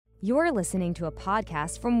You're listening to a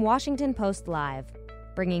podcast from Washington Post Live,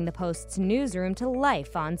 bringing the Post's newsroom to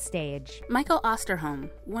life on stage. Michael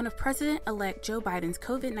Osterholm, one of President-elect Joe Biden's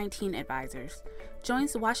COVID-19 advisors,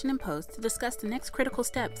 joins the Washington Post to discuss the next critical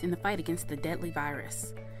steps in the fight against the deadly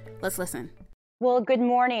virus. Let's listen. Well, good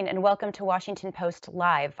morning and welcome to Washington Post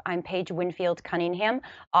Live. I'm Paige Winfield Cunningham,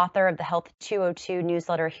 author of the Health 202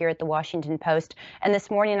 newsletter here at the Washington Post. And this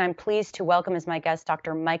morning, I'm pleased to welcome as my guest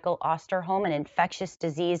Dr. Michael Osterholm, an infectious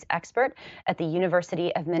disease expert at the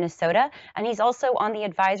University of Minnesota. And he's also on the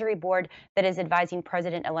advisory board that is advising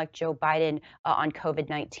President-elect Joe Biden on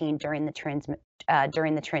COVID-19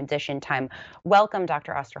 during the transition time. Welcome,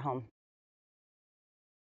 Dr. Osterholm.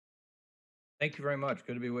 Thank you very much.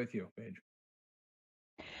 Good to be with you, Paige.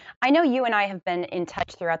 I know you and I have been in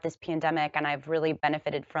touch throughout this pandemic, and I've really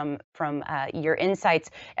benefited from your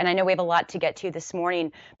insights. And I know we have a lot to get to this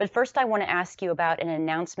morning. But first, I want to ask you about an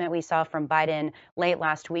announcement we saw from Biden late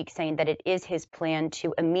last week saying that it is his plan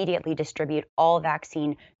to immediately distribute all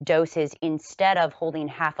vaccine doses instead of holding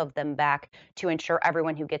half of them back to ensure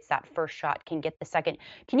everyone who gets that first shot can get the second.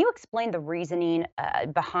 Can you explain the reasoning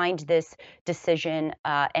behind this decision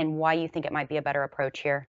and why you think it might be a better approach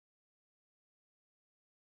here?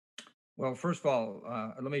 Well, first of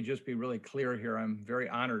all, let me just be really clear here. I'm very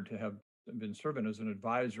honored to have been serving as an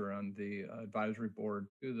advisor on the advisory board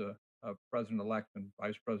to the president-elect and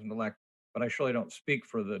vice president-elect, but I surely don't speak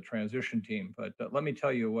for the transition team. But let me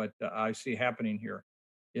tell you what I see happening here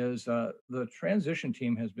is the transition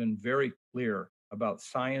team has been very clear about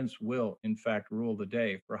science will, in fact, rule the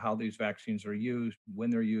day for how these vaccines are used,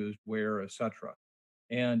 when they're used, where, et cetera.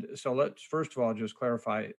 And so let's first of all just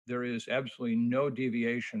clarify there is absolutely no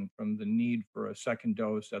deviation from the need for a second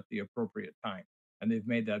dose at the appropriate time. And they've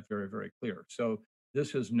made that very, very clear. So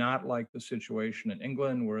this is not like the situation in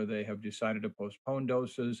England where they have decided to postpone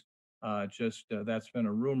doses. That's been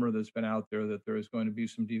a rumor that's been out there that there is going to be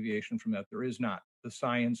some deviation from that. There is not. The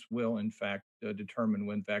science will, in fact, determine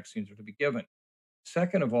when vaccines are to be given.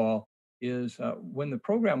 Second of all, is when the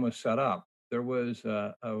program was set up, there was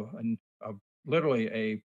literally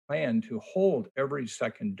a plan to hold every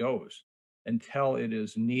second dose until it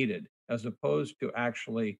is needed, as opposed to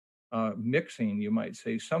actually mixing, you might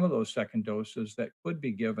say, some of those second doses that could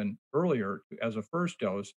be given earlier as a first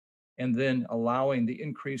dose, and then allowing the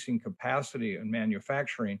increasing capacity in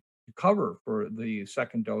manufacturing to cover for the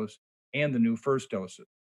second dose and the new first doses.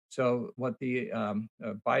 So what the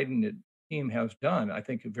Biden team has done, I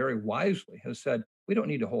think very wisely, has said, we don't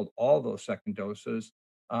need to hold all those second doses.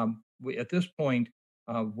 At this point,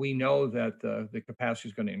 we know that the capacity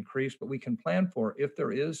is going to increase, but we can plan for if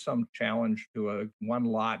there is some challenge to one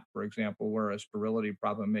lot, for example, where a sterility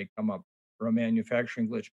problem may come up or a manufacturing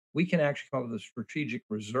glitch, we can actually come up with a strategic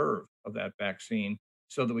reserve of that vaccine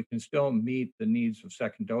so that we can still meet the needs of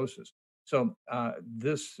second doses. So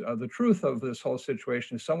the truth of this whole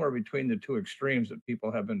situation is somewhere between the two extremes that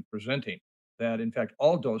people have been presenting, that in fact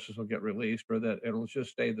all doses will get released or that it'll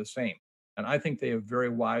just stay the same. And I think they have very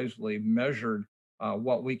wisely measured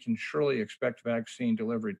what we can surely expect vaccine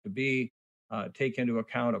delivery to be, take into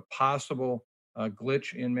account a possible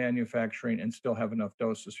glitch in manufacturing, and still have enough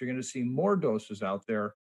doses. So you're going to see more doses out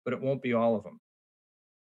there, but it won't be all of them.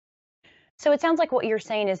 So it sounds like what you're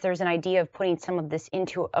saying is there's an idea of putting some of this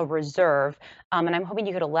into a reserve, and I'm hoping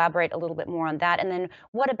you could elaborate a little bit more on that. And then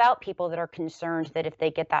what about people that are concerned that if they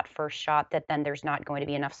get that first shot, that then there's not going to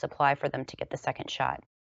be enough supply for them to get the second shot?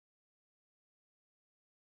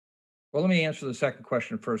 Well, let me answer the second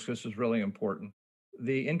question first. This is really important.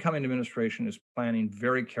 The incoming administration is planning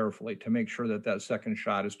very carefully to make sure that that second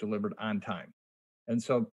shot is delivered on time. And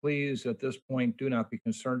so please, at this point, do not be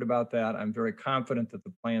concerned about that. I'm very confident that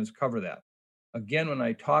the plans cover that. Again, when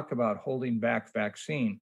I talk about holding back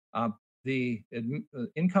vaccine, the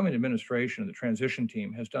incoming administration, the transition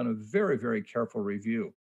team, has done a very, very careful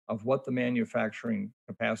review of what the manufacturing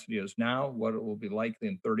capacity is now, what it will be likely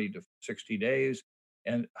in 30 to 60 days,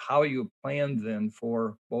 and how you plan then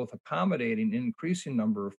for both accommodating an increasing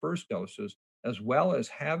number of first doses as well as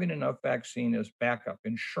having enough vaccine as backup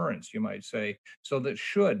insurance, you might say, so that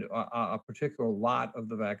should a particular lot of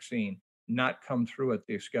the vaccine not come through at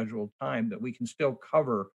the scheduled time, that we can still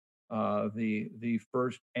cover the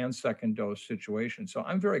first and second dose situation. So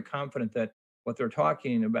I'm very confident that what they're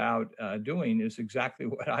talking about doing is exactly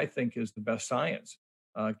what I think is the best science.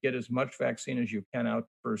 Get as much vaccine as you can out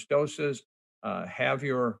first doses, have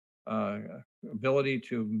your ability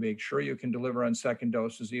to make sure you can deliver on second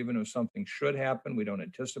doses, even if something should happen. We don't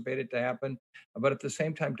anticipate it to happen. But at the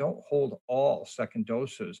same time, don't hold all second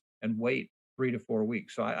doses and wait 3 to 4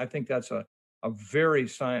 weeks. So I think that's a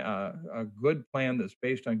a good plan that's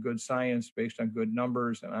based on good science, based on good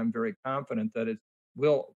numbers, and I'm very confident that it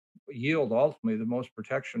will yield ultimately the most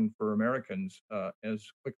protection for Americans as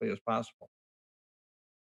quickly as possible.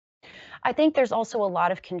 I think there's also a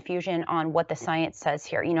lot of confusion on what the science says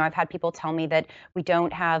here. I've had people tell me that we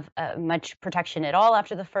don't have much protection at all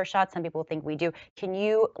after the first shot. Some people think we do. Can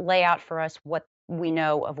you lay out for us what we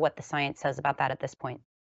know of what the science says about that at this point?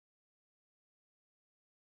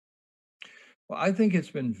 Well, I think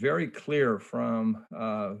it's been very clear from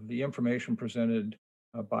the information presented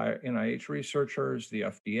by NIH researchers, the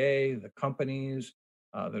FDA, the companies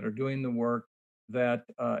that are doing the work, that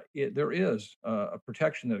there is a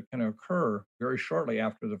protection that can occur very shortly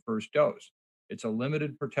after the first dose. It's a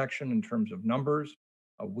limited protection in terms of numbers.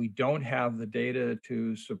 We don't have the data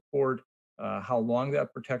to support how long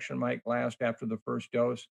that protection might last after the first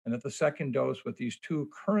dose, and that the second dose with these two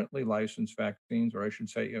currently licensed vaccines, or I should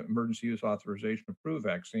say emergency use authorization approved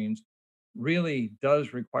vaccines, really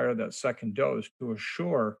does require that second dose to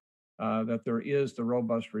assure that there is the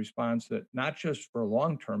robust response that not just for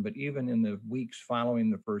long term, but even in the weeks following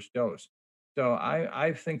the first dose. So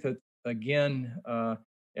I think that, again,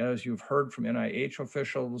 as you've heard from NIH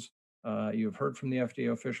officials, you've heard from the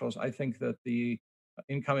FDA officials, I think that the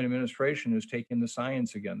incoming administration is taking the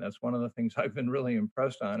science again. That's one of the things I've been really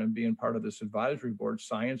impressed on, and being part of this advisory board.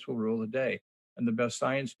 Science will rule the day. And the best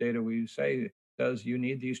science data we say says you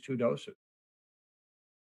need these two doses.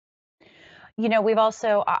 We've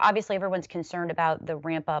also, obviously, everyone's concerned about the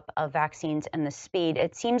ramp up of vaccines and the speed.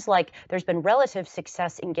 It seems like there's been relative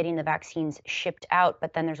success in getting the vaccines shipped out,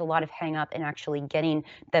 but then there's a lot of hang up in actually getting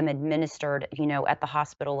them administered, at the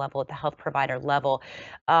hospital level, at the health provider level.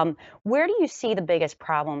 Where do you see the biggest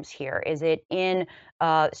problems here? Is it in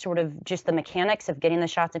sort of just the mechanics of getting the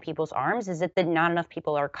shots in people's arms? Is it that not enough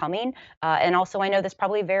people are coming? And also, I know this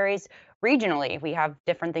probably varies regionally. We have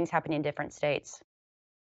different things happening in different states.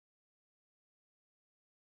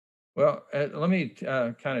 Well, let me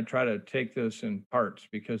kind of try to take this in parts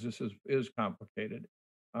because this is complicated.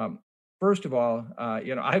 Um, First of all,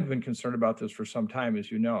 I've been concerned about this for some time.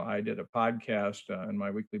 As you know, I did a podcast in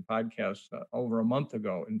my weekly podcast over a month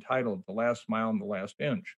ago entitled "The Last Mile and the Last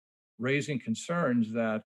Inch," raising concerns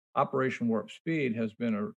that Operation Warp Speed has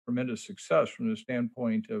been a tremendous success from the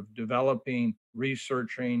standpoint of developing,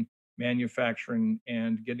 researching, manufacturing,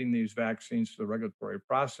 and getting these vaccines to the regulatory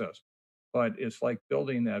process. But it's like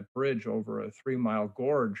building that bridge over a 3-mile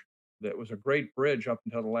gorge that was a great bridge up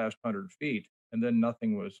until the last 100 feet, and then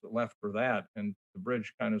nothing was left for that, and the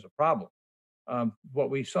bridge kind of is a problem. What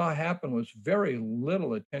we saw happen was very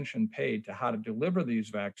little attention paid to how to deliver these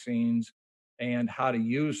vaccines and how to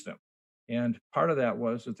use them. And part of that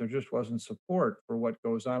was that there just wasn't support for what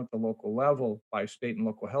goes on at the local level by state and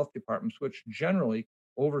local health departments, which generally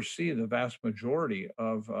oversee the vast majority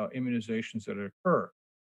of immunizations that occur.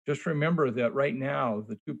 Just remember that right now,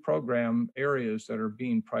 the two program areas that are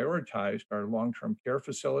being prioritized are long-term care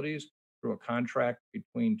facilities through a contract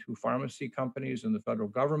between two pharmacy companies and the federal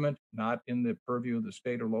government, not in the purview of the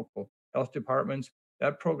state or local health departments.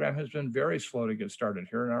 That program has been very slow to get started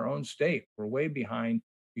here in our own state. We're way behind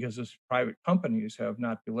because these private companies have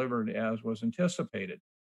not delivered as was anticipated.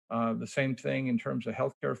 The same thing in terms of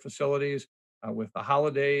healthcare facilities with the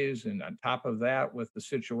holidays, and on top of that, with the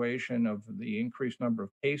situation of the increased number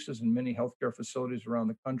of cases in many healthcare facilities around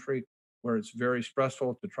the country, where it's very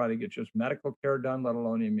stressful to try to get just medical care done, let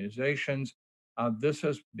alone immunizations. This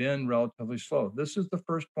has been relatively slow. This is the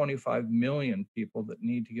first 25 million people that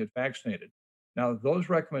need to get vaccinated. Now, those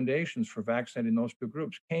recommendations for vaccinating those two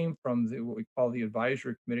groups came from what we call the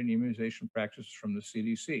Advisory Committee on Immunization Practices from the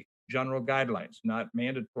CDC, general guidelines, not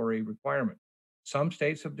mandatory requirements. Some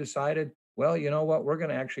states have decided, well, you know what, we're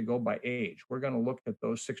going to actually go by age. We're going to look at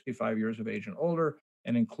those 65 years of age and older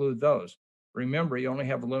and include those. Remember, you only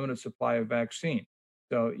have a limited supply of vaccine.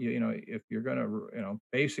 So, if you're going to,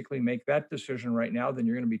 basically make that decision right now, then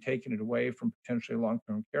you're going to be taking it away from potentially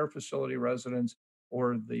long-term care facility residents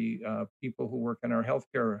or the people who work in our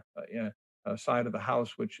healthcare side of the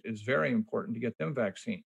house, which is very important to get them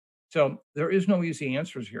vaccine. So there is no easy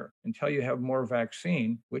answers here. Until you have more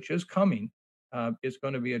vaccine, which is coming, it's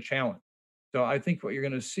going to be a challenge. So I think what you're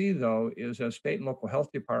going to see, though, is as state and local health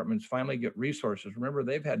departments finally get resources. Remember,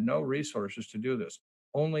 they've had no resources to do this.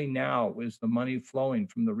 Only now is the money flowing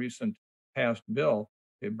from the recent passed bill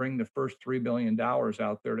to bring the first $3 billion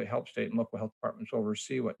out there to help state and local health departments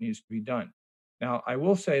oversee what needs to be done. Now, I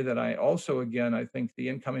will say that I also, again, I think the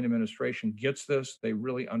incoming administration gets this. They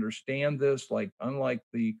really understand this, like unlike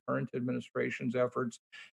the current administration's efforts.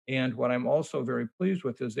 And what I'm also very pleased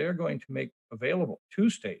with is they're going to make available to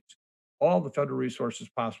states all the federal resources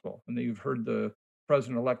possible. And you've heard the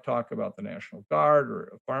president-elect talk about the National Guard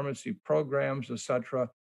or pharmacy programs, et cetera,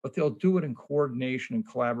 but they'll do it in coordination and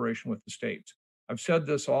collaboration with the states. I've said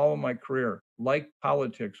this all of my career, like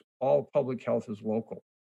politics, all public health is local.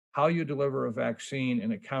 How you deliver a vaccine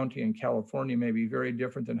in a county in California may be very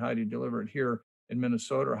different than how you deliver it here in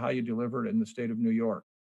Minnesota or how you deliver it in the state of New York.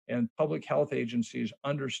 And public health agencies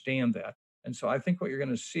understand that. And so I think what you're going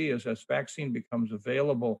to see is as vaccine becomes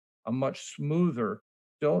available, a much smoother,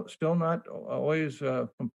 still not always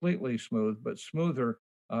completely smooth, but smoother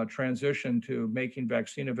transition to making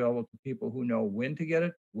vaccine available to people who know when to get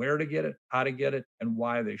it, where to get it, how to get it, and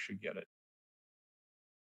why they should get it.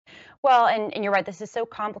 Well, and you're right, this is so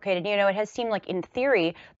complicated. It has seemed like in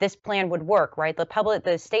theory this plan would work, right?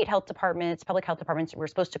 The state health departments, public health departments were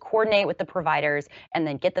supposed to coordinate with the providers and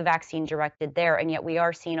then get the vaccine directed there. And yet we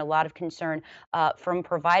are seeing a lot of concern from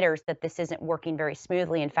providers that this isn't working very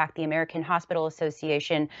smoothly. In fact, the American Hospital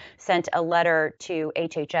Association sent a letter to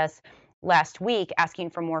HHS last week asking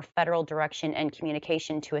for more federal direction and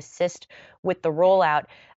communication to assist with the rollout.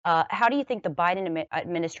 How do you think the Biden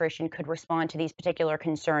administration could respond to these particular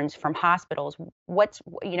concerns from hospitals?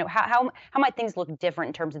 How might things look different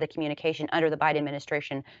in terms of the communication under the Biden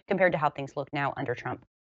administration compared to how things look now under Trump?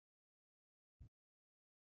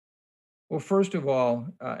 Well, first of all,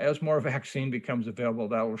 as more vaccine becomes available,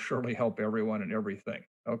 that will surely help everyone and everything.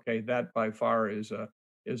 Okay, that by far is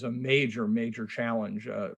a major, major challenge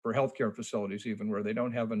for healthcare facilities, even where they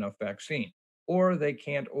don't have enough vaccine, or they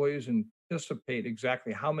can't always anticipate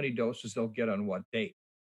exactly how many doses they'll get on what date.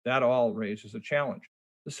 That all raises a challenge.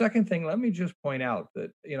 The second thing, let me just point out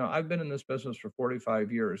that I've been in this business for 45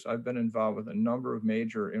 years. I've been involved with a number of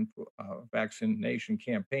major vaccination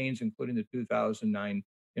campaigns, including the 2009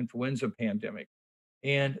 influenza pandemic.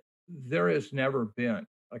 And there has never been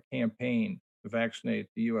a campaign to vaccinate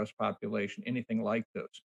the US population, anything like this.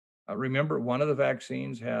 Remember, one of the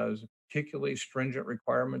vaccines has particularly stringent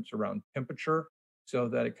requirements around temperature so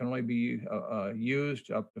that it can only be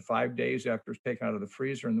used up to 5 days after it's taken out of the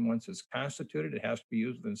freezer. And then once it's constituted, it has to be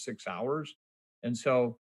used within 6 hours. And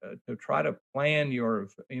so to try to plan your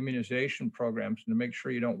immunization programs and to make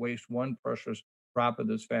sure you don't waste one precious drop of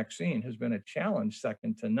this vaccine has been a challenge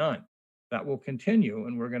second to none. That will continue,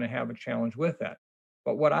 and we're going to have a challenge with that.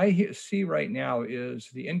 But what I see right now is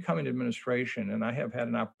the incoming administration, and I have had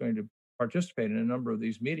an opportunity to participate in a number of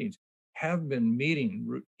these meetings, have been meeting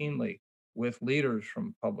routinely with leaders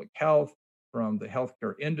from public health, from the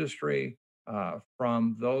healthcare industry,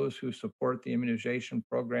 from those who support the immunization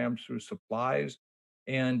programs through supplies.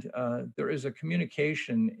 And there is a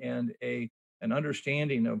communication and an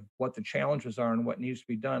understanding of what the challenges are and what needs to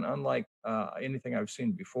be done, unlike anything I've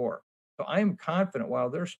seen before. So I am confident while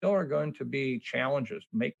there still are going to be challenges,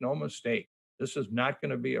 make no mistake, this is not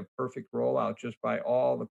going to be a perfect rollout just by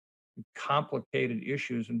all the complicated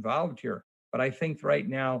issues involved here. But I think right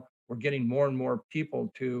now we're getting more and more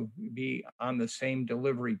people to be on the same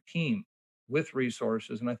delivery team with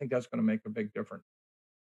resources. And I think that's going to make a big difference.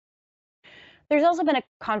 There's also been a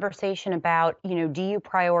conversation about, do you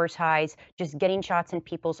prioritize just getting shots in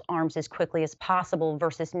people's arms as quickly as possible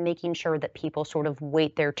versus making sure that people sort of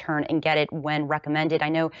wait their turn and get it when recommended? I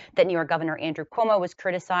know that New York Governor Andrew Cuomo was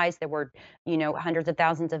criticized. There were, hundreds of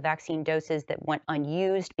thousands of vaccine doses that went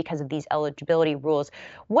unused because of these eligibility rules.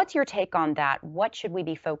 What's your take on that? What should we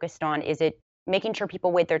be focused on? Is it making sure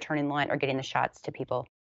people wait their turn in line or getting the shots to people?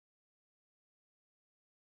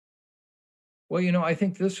 Well, I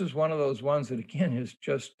think this is one of those ones that, again, is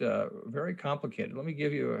just very complicated. Let me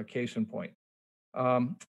give you a case in point.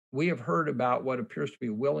 Um, we have heard about what appears to be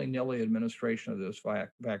willy-nilly administration of this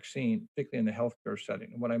vaccine, particularly in the healthcare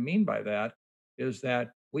setting. And what I mean by that is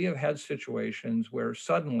that we have had situations where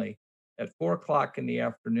suddenly at 4 o'clock in the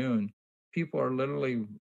afternoon, people are literally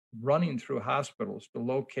running through hospitals to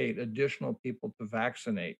locate additional people to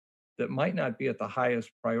vaccinate that might not be at the highest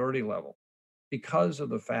priority level because of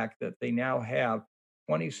the fact that they now have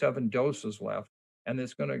 27 doses left and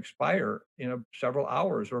it's going to expire in several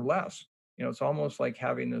hours or less. It's almost like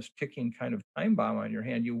having this ticking kind of time bomb on your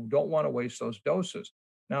hand. You don't want to waste those doses.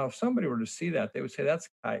 Now, if somebody were to see that, they would say,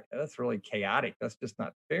 that's really chaotic. That's just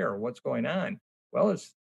not fair. What's going on? Well,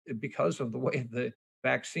 it's because of the way the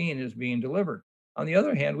vaccine is being delivered. On the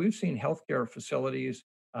other hand, we've seen healthcare facilities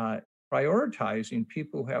prioritizing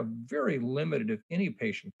people who have very limited, if any,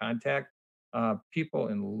 patient contact, people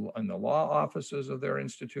in the law offices of their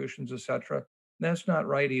institutions, et cetera. That's not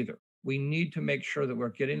right either. We need to make sure that we're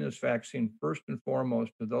getting this vaccine first and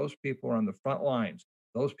foremost to those people who are on the front lines.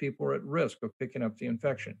 Those people are at risk of picking up the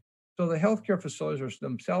infection. So the healthcare facilities are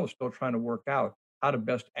themselves still trying to work out how to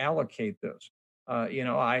best allocate this.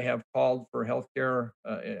 I have called for healthcare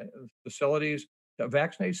facilities to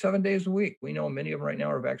vaccinate 7 days a week. We know many of them right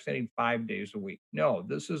now are vaccinating 5 days a week. No,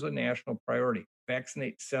 this is a national priority.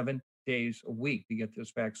 Vaccinate 7 days a week to get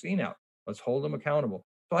this vaccine out. Let's hold them accountable.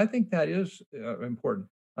 So I think that is important.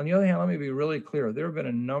 On the other hand, let me be really clear. There have been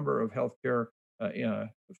a number of healthcare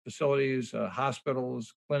facilities,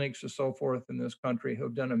 hospitals, clinics, and so forth in this country who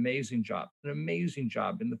have done an amazing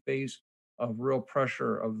job in the face of real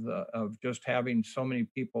pressure of just having so many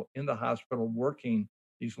people in the hospital working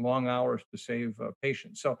these long hours to save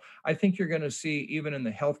patients. So I think you're going to see, even in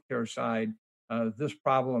the healthcare side, this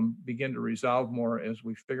problem begin to resolve more as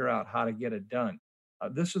we figure out how to get it done.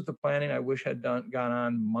 This is the planning I wish had gone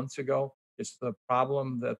on months ago. It's the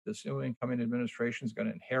problem that this new incoming administration is going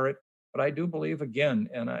to inherit. But I do believe again,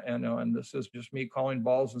 and this is just me calling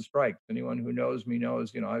balls and strikes. Anyone who knows me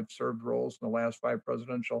knows, I've served roles in the last 5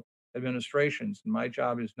 presidential administrations, and my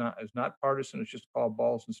job is not partisan. It's just called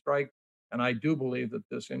balls and strikes. And I do believe that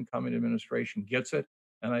this incoming administration gets it,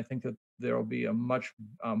 and I think that there will be a much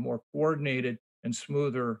more coordinated and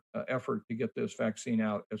smoother effort to get this vaccine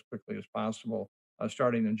out as quickly as possible,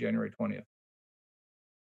 starting on January 20th.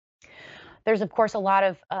 There's, of course, a lot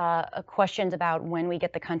of questions about when we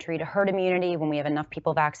get the country to herd immunity, when we have enough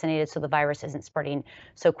people vaccinated so the virus isn't spreading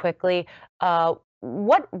so quickly.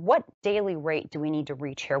 What daily rate do we need to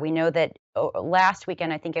reach here? We know that last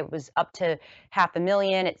weekend, I think it was up to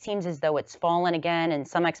 500,000. It seems as though it's fallen again, and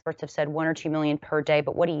some experts have said 1 or 2 million per day.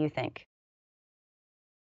 But what do you think?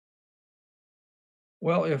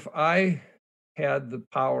 Well, if I had the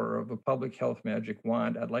power of a public health magic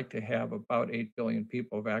wand, I'd like to have about 8 billion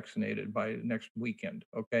people vaccinated by next weekend.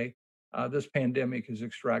 Okay. This pandemic is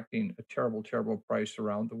extracting a terrible, terrible price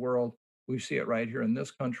around the world. We see it right here in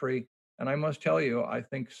this country. And I must tell you, I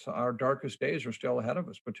think our darkest days are still ahead of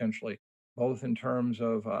us potentially, both in terms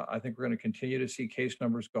of, I think we're going to continue to see case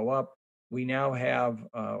numbers go up. We now have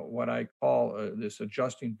what I call this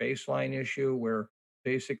adjusting baseline issue, where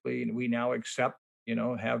basically we now accept,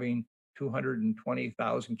 having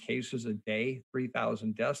 220,000 cases a day,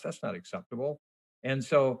 3,000 deaths. That's not acceptable. And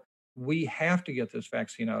so we have to get this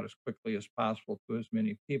vaccine out as quickly as possible to as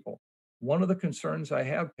many people. One of the concerns I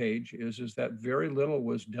have, Paige, is that very little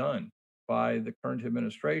was done by the current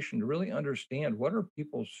administration to really understand what are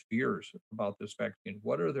people's fears about this vaccine?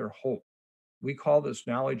 What are their hopes? We call this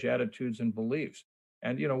knowledge, attitudes, and beliefs.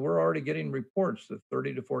 And we're already getting reports that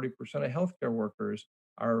 30 to 40% of healthcare workers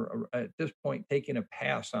are at this point taking a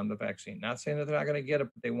pass on the vaccine. Not saying that they're not going to get it,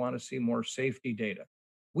 but they want to see more safety data.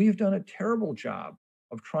 We've done a terrible job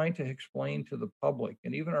of trying to explain to the public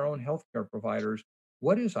and even our own healthcare providers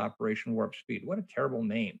what is Operation Warp Speed. What a terrible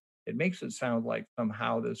name. It makes it sound like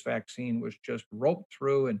somehow this vaccine was just roped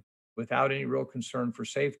through and without any real concern for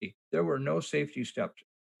safety. There were no safety steps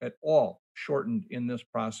at all shortened in this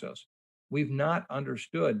process. We've not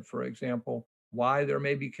understood, for example, why there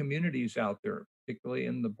may be communities out there, particularly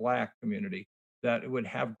in the Black community, that would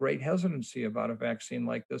have great hesitancy about a vaccine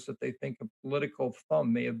like this, that they think a political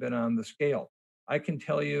thumb may have been on the scale. I can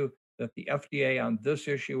tell you that the FDA on this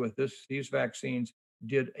issue with these vaccines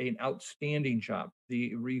did an outstanding job.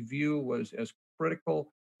 The review was as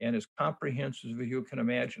critical and as comprehensive as you can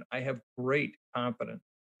imagine. I have great confidence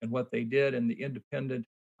in what they did, and the independent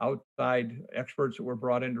outside experts that were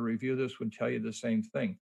brought in to review this would tell you the same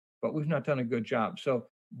thing. But we've not done a good job. So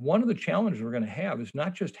one of the challenges we're going to have is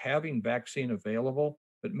not just having vaccine available,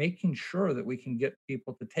 but making sure that we can get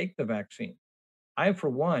people to take the vaccine. I, for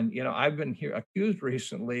one, I've been here accused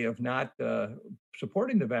recently of not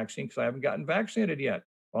supporting the vaccine because I haven't gotten vaccinated yet.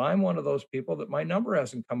 Well, I'm one of those people that my number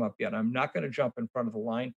hasn't come up yet. I'm not going to jump in front of the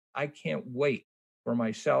line. I can't wait for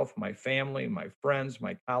myself, my family, my friends,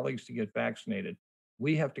 my colleagues to get vaccinated.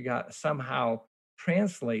 We have to somehow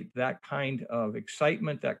translate that kind of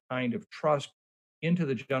excitement, that kind of trust into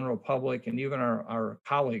the general public and even our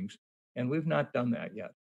colleagues. And we've not done that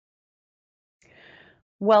yet.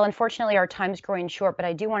 Well, unfortunately, our time's growing short, but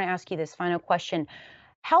I do want to ask you this final question.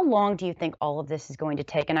 How long do you think all of this is going to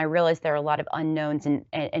take? And I realize there are a lot of unknowns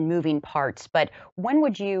and moving parts, but when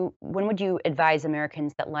would you advise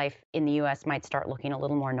Americans that life in the U.S. might start looking a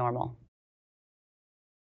little more normal?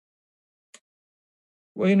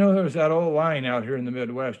 Well, there's that old line out here in the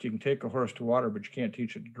Midwest: you can take a horse to water, but you can't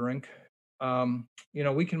teach it to drink.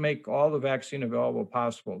 We can make all the vaccine available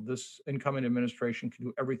possible. This incoming administration can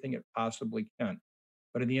do everything it possibly can.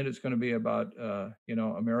 But in the end, it's going to be about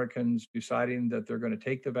Americans deciding that they're going to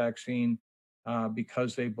take the vaccine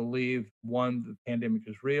because they believe, one, the pandemic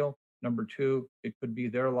is real. Number two, it could be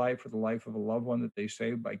their life or the life of a loved one that they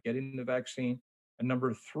saved by getting the vaccine. And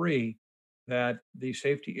number three, that the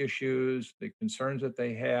safety issues, the concerns that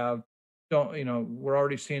they have, don't, we're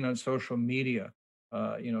already seeing on social media,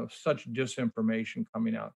 such disinformation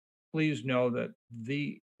coming out. Please know that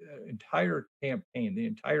the entire campaign, the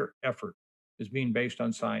entire effort is being based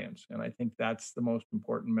on science. And I think that's the most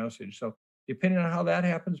important message. So depending on how that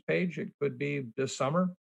happens, Paige, it could be this summer,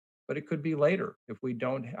 but it could be later if we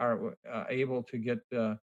don't are able to get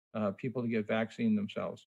people to get vaccine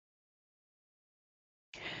themselves.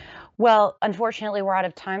 Well, unfortunately, we're out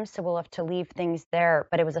of time, so we'll have to leave things there.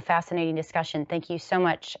 But it was a fascinating discussion. Thank you so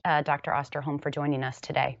much, Dr. Osterholm, for joining us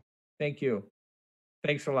today. Thank you.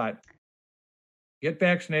 Thanks a lot. Get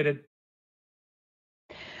vaccinated.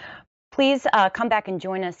 Please come back and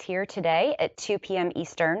join us here today at 2 p.m.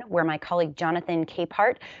 Eastern, where my colleague Jonathan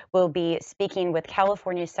Capehart will be speaking with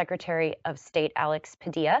California Secretary of State Alex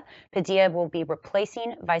Padilla. Padilla will be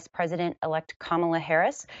replacing Vice President-elect Kamala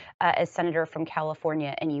Harris as Senator from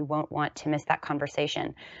California, and you won't want to miss that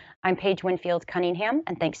conversation. I'm Paige Winfield Cunningham,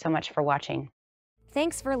 and thanks so much for watching.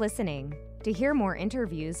 Thanks for listening. To hear more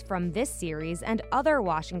interviews from this series and other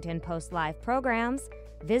Washington Post Live programs,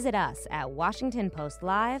 visit us at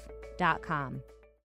WashingtonPostLive.com.